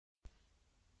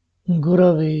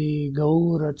Gurave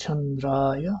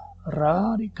Gaurachandraya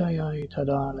Radhikaya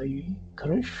Tadalaye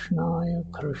Krishnaya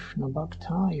Krishna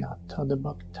Bhaktaya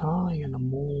Tadabhaktaya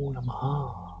Namo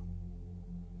Namaha.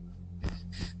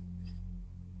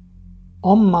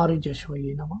 Om Mari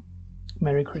Jeshwaye Nama.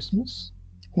 Merry Christmas.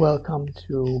 Welcome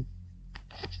to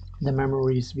the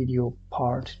Memories video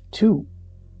part 2.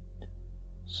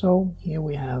 So here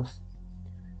we have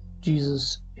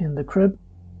Jesus in the crib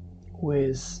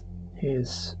with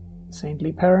his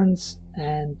saintly parents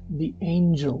and the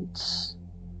angels.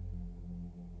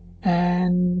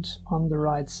 And on the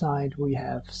right side we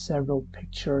have several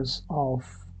pictures of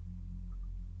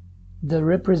the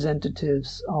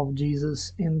representatives of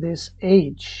Jesus in this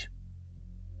age.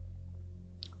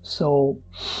 So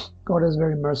God is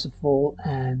very merciful,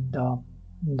 and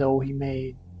though he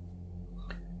may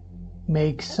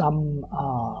make some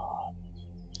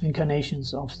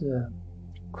incarnations of the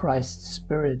Christ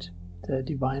spirit, the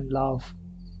divine love,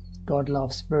 God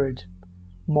love spirit,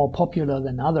 more popular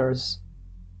than others,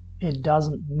 it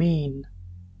doesn't mean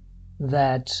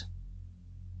that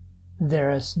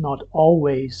there is not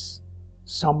always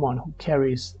someone who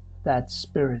carries that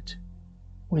spirit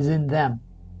within them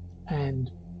and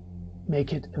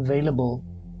make it available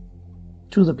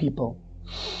to the people.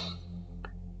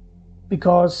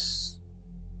 Because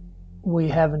we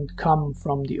haven't come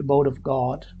from the abode of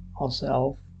God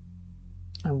ourselves,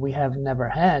 and we have never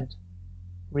had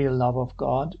real love of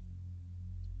God,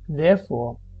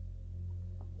 therefore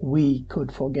we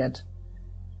could forget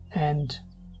and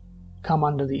come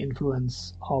under the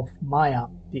influence of Maya,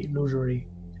 the illusory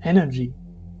energy.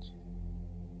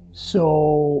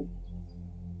 So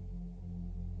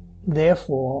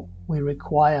therefore we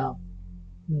require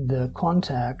the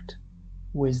contact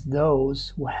with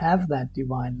those who have that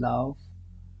divine love,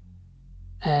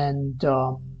 and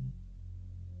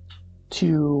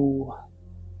to,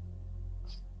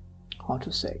 how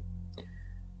to say,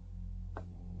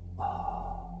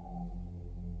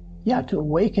 to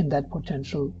awaken that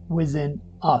potential within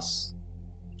us.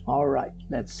 All right,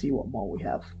 let's see what more we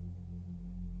have.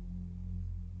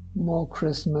 More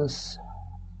Christmas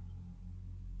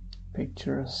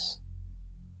pictures.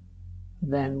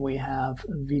 Then we have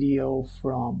a video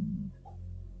from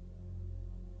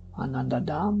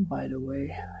Anandadam, by the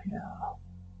way.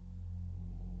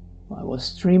 I was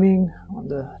streaming on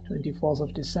the 24th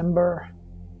of December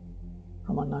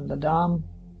from Anandadam.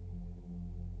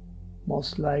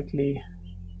 Most likely,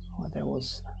 there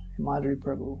was Himadri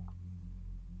Prabhu.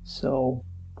 So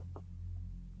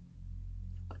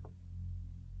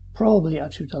probably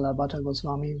Achyutala Bhatta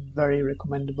Goswami, very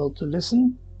recommendable to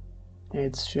listen.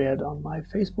 It's shared on my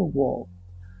Facebook wall.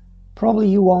 Probably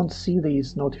you won't see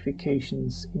these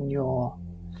notifications in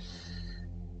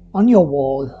on your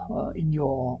wall, in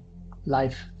your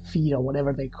live feed, or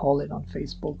whatever they call it on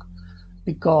Facebook,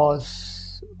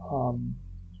 because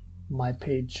my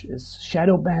page is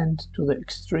shadow banned to the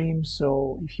extreme.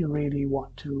 So if you really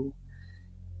want to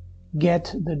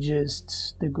get the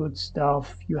gist, the good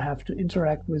stuff, you have to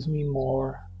interact with me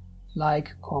more,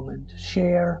 like, comment,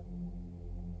 share,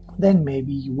 then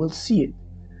maybe you will see it.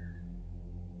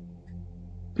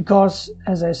 Because,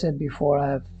 as I said before, I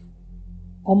have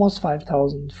almost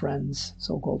 5,000 friends,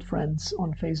 so-called friends,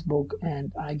 on Facebook,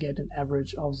 and I get an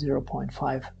average of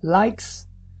 0.5 likes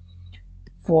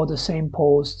for the same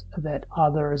post that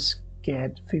others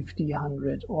get 50,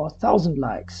 100, or 1,000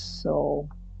 likes. So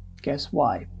guess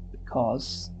why?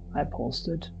 Because I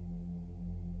posted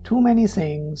too many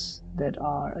things that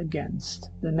are against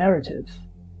the narrative.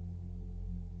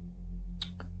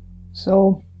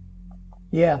 So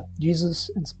yeah, Jesus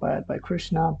inspired by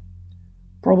Krishna,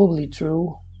 probably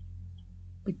true,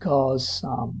 because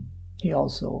he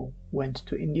also went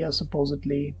to India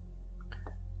supposedly,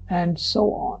 and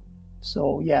so on.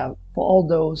 So yeah, for all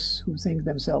those who think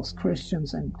themselves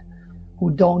Christians and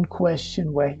who don't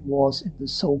question where he was in the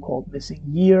so-called missing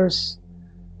years,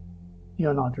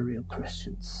 you're not the real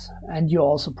Christians. And you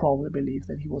also probably believe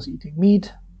that he was eating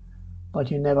meat,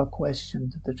 but you never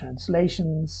questioned the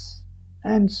translations,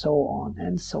 and so on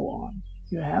and so on.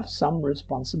 You have some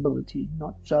responsibility,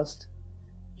 not just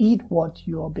eat what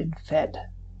you have been fed.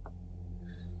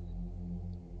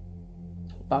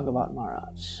 Bhagavat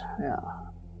Maharaj, yeah.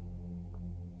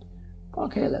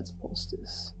 Okay, let's post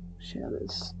this, share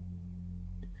this.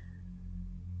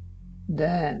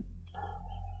 Then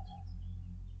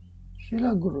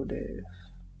Srila Gurudev,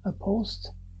 a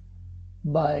post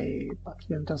by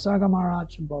Bhaktivedanta Saga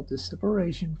Maharaj about the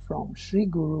separation from Shri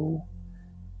Guru.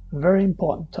 Very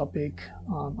important topic.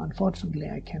 Unfortunately,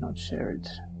 I cannot share it.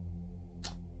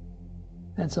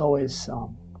 It's always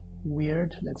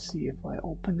weird. Let's see if I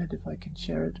open it, if I can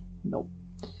share it. No.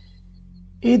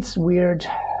 It's weird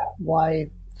why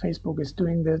Facebook is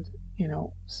doing that, you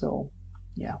know, so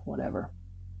yeah, whatever.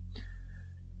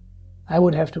 I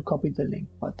would have to copy the link,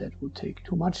 but that would take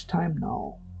too much time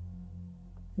now.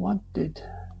 What did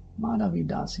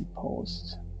Madhavidasi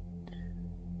post?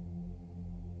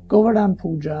 Govardhan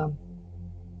Puja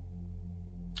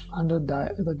under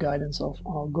the guidance of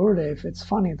our Gurudev. It's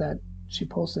funny that she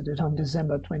posted it on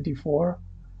December 24.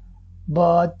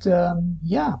 But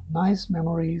yeah, nice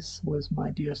memories with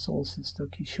my dear soul sister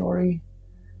Kishori.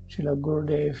 Srila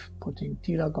Gurudev putting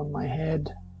tilak on my head,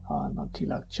 not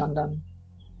tilak, chandan,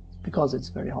 because it's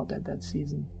very hot at that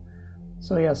season.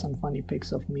 So yeah, some funny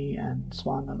pics of me and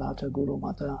Swanalata Guru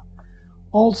Mata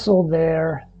also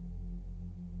there.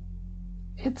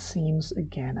 It seems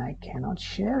again I cannot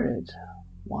share it.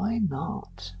 Why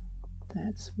not?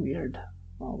 That's weird.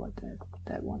 Oh, but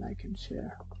that one I can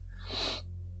share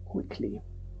quickly.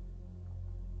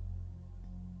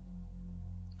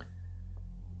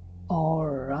 All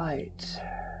right.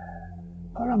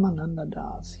 Paramananda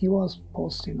Das, he was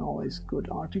posting always good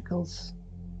articles.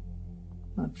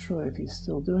 Not sure if he's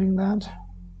still doing that.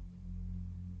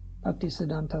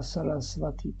 Bhaktisiddhanta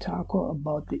Saraswati Thakur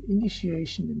about the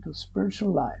initiation into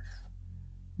spiritual life,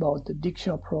 about the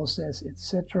Diksha process,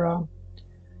 etc.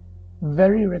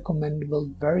 Very recommendable,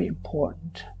 very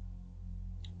important.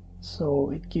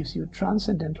 So it gives you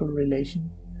transcendental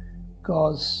relation,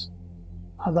 because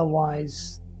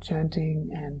otherwise chanting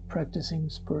and practicing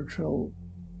spiritual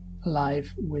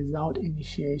life without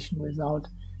initiation, without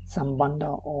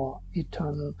sambandha or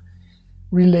eternal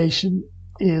relation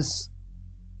is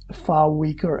far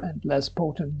weaker and less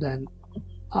potent than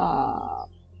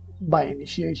by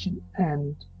initiation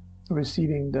and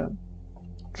receiving the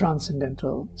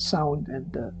transcendental sound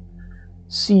and the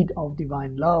seed of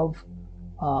divine love,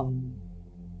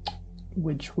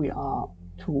 which we are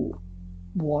to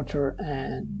water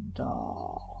and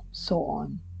so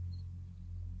on.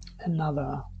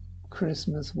 Another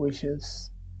Christmas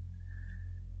wishes.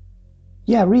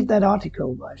 Yeah, read that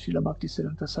article by Srila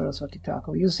Bhaktisiddhanta Saraswati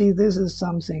Thakur. You see, this is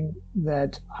something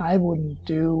that I wouldn't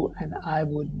do and I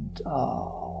wouldn't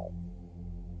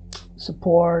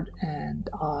support, and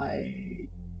I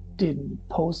didn't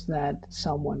post that.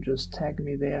 Someone just tagged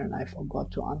me there and I forgot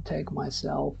to untag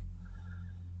myself.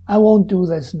 I won't do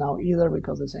this now either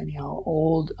because it's anyhow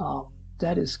old.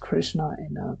 That is Krishna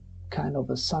in a kind of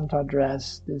a Santa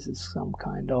dress. This is some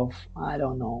kind of, I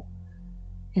don't know.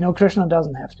 You know, Krishna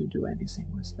doesn't have to do anything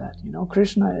with that. You know,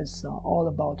 Krishna is all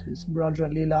about his Braja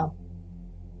Lila,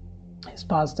 his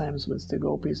pastimes with the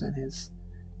gopis and his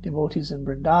devotees in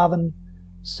Vrindavan.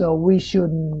 So we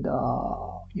shouldn't,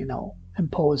 you know,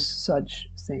 impose such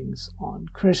things on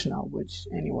Krishna, which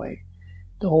anyway,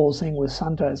 the whole thing with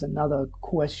Santa is another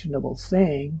questionable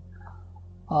thing.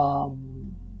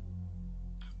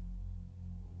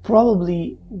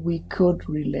 Probably we could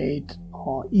relate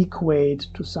or equate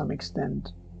to some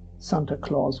extent Santa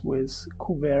Claus with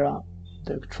Kuvera,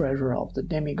 the treasurer of the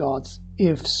demigods,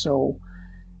 if so.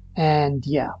 And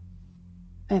yeah,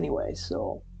 anyway,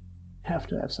 so have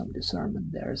to have some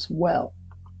discernment there as well.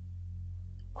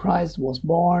 Christ was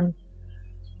born,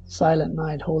 Silent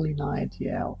Night, Holy Night,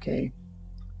 yeah, okay,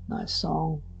 nice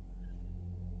song.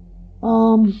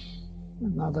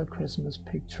 Another Christmas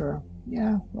picture,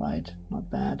 yeah, right, not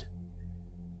bad.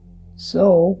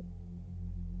 So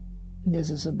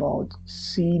this is about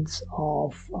seeds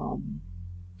of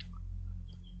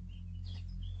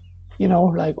you know,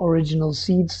 like original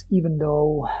seeds, even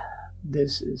though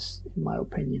this is, in my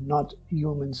opinion, not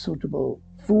human suitable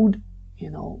food, you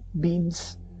know,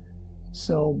 beans.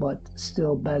 So, but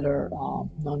still better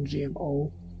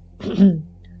non-GMO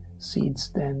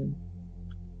seeds than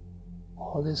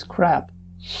all this crap.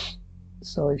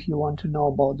 So if you want to know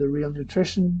about the real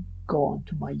nutrition, go on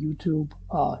to my YouTube.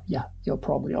 Yeah, you're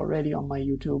probably already on my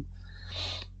YouTube.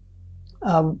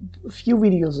 A few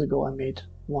videos ago I made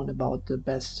one about the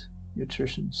best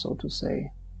nutrition, so to say.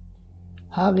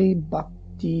 Hari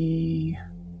Bhakti,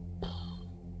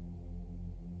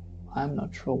 I'm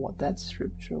not sure what that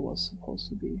scripture was supposed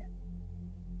to be.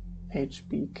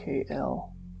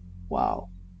 HBKL. Wow.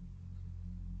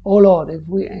 O Lord, if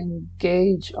we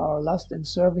engage our lust in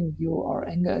serving you, our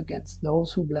anger against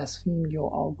those who blaspheme you,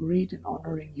 our greed in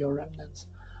honoring your remnants,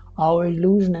 our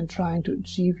illusion in trying to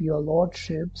achieve your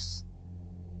lordships.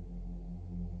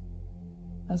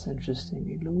 That's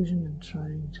interesting. Illusion in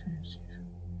trying to achieve.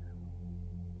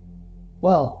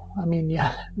 Well, I mean,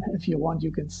 yeah, if you want,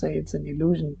 you can say it's an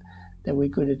illusion that we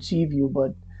could achieve you,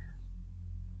 but,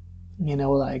 you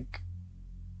know, like,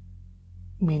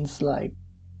 means like,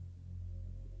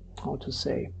 how to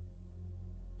say,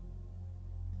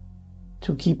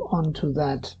 to keep on to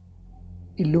that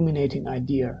illuminating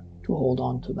idea, to hold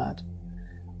on to that.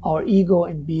 Our ego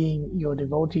in being your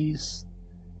devotees,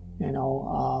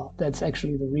 that's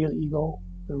actually the real ego,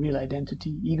 the real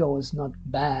identity. Ego is not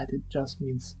bad, it just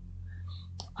means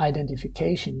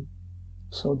identification.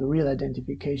 So the real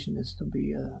identification is to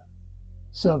be a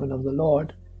servant of the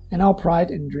Lord, and our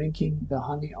pride in drinking the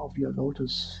honey of your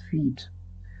lotus feet.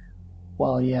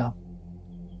 Well, yeah,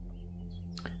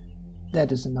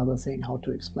 that is another thing, how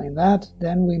to explain that.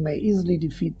 Then we may easily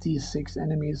defeat these 6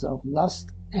 enemies of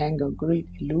lust, anger, greed,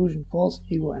 illusion, false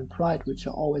ego, and pride, which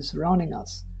are always surrounding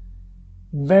us.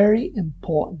 Very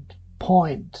important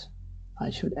point. I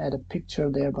should add a picture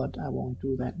there, but I won't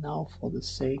do that now for the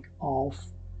sake of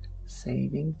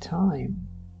saving time.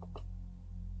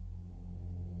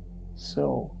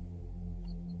 So,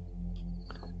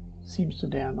 seems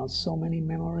today are not so many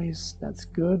memories. That's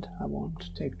good. I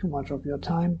won't take too much of your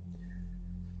time.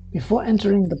 Before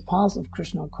entering the path of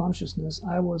Krishna consciousness,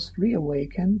 I was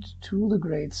reawakened to the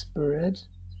Great Spirit.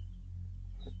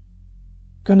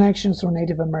 Connections through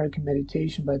Native American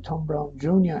Meditation by Tom Brown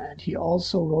Jr. And he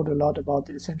also wrote a lot about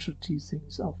the essential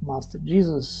teachings of Master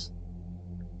Jesus.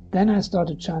 Then I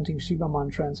started chanting Shiva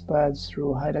mantra inspired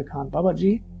through Haida Khan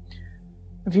Babaji.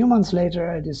 A few months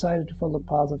later, I decided to follow the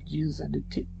path of Jesus and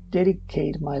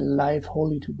dedicate my life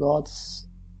wholly to God's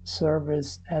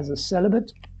service as a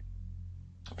celibate.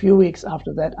 A few weeks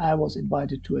after that, I was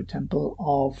invited to a temple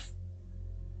of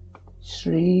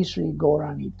Shri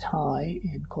Gaurani Thai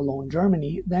in Cologne,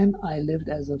 Germany. Then I lived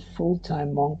as a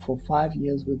full-time monk for 5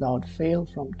 years without fail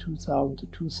from 2000 to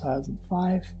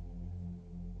 2005.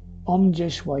 Om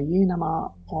Jeshwaye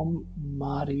Nama, Om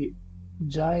Mari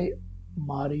Jai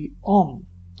Mari Om.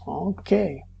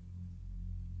 Okay,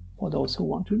 for those who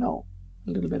want to know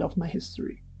a little bit of my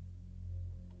history.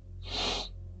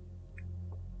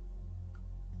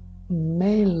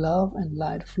 May love and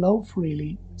light flow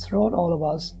freely throughout all of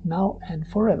us now and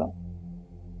forever.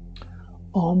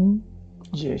 Om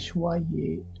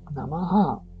Jeshwaye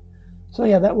Namaha. So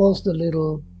yeah, that was the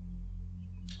little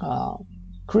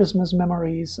Christmas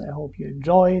memories. I hope you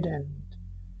enjoyed, and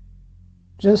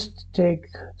just take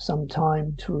some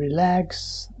time to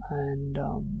relax and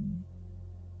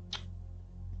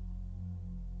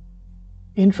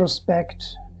introspect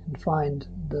and find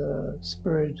the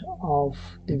spirit of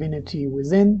divinity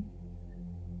within,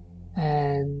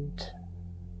 and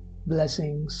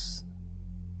blessings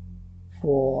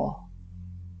for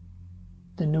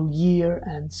the new year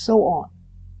and so on.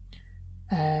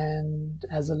 And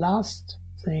as a last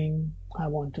thing, I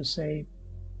want to say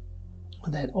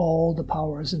that all the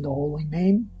power is in the holy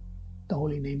name, the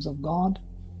holy names of God.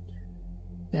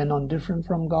 They're not different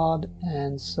from God,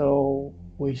 and so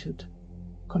we should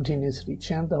continuously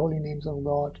chant the holy names of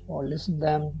God, or listen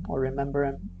them, or remember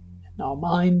them in our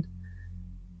mind,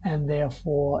 and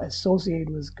therefore associate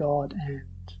with God and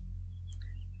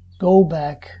go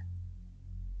back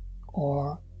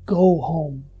or go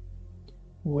home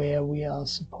where we are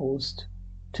supposed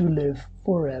to live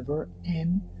forever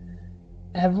in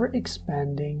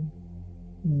ever-expanding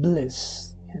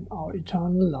bliss in our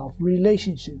eternal love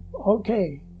relationship.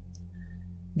 Okay.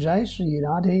 Jai Shri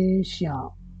Radhe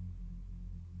Shyam.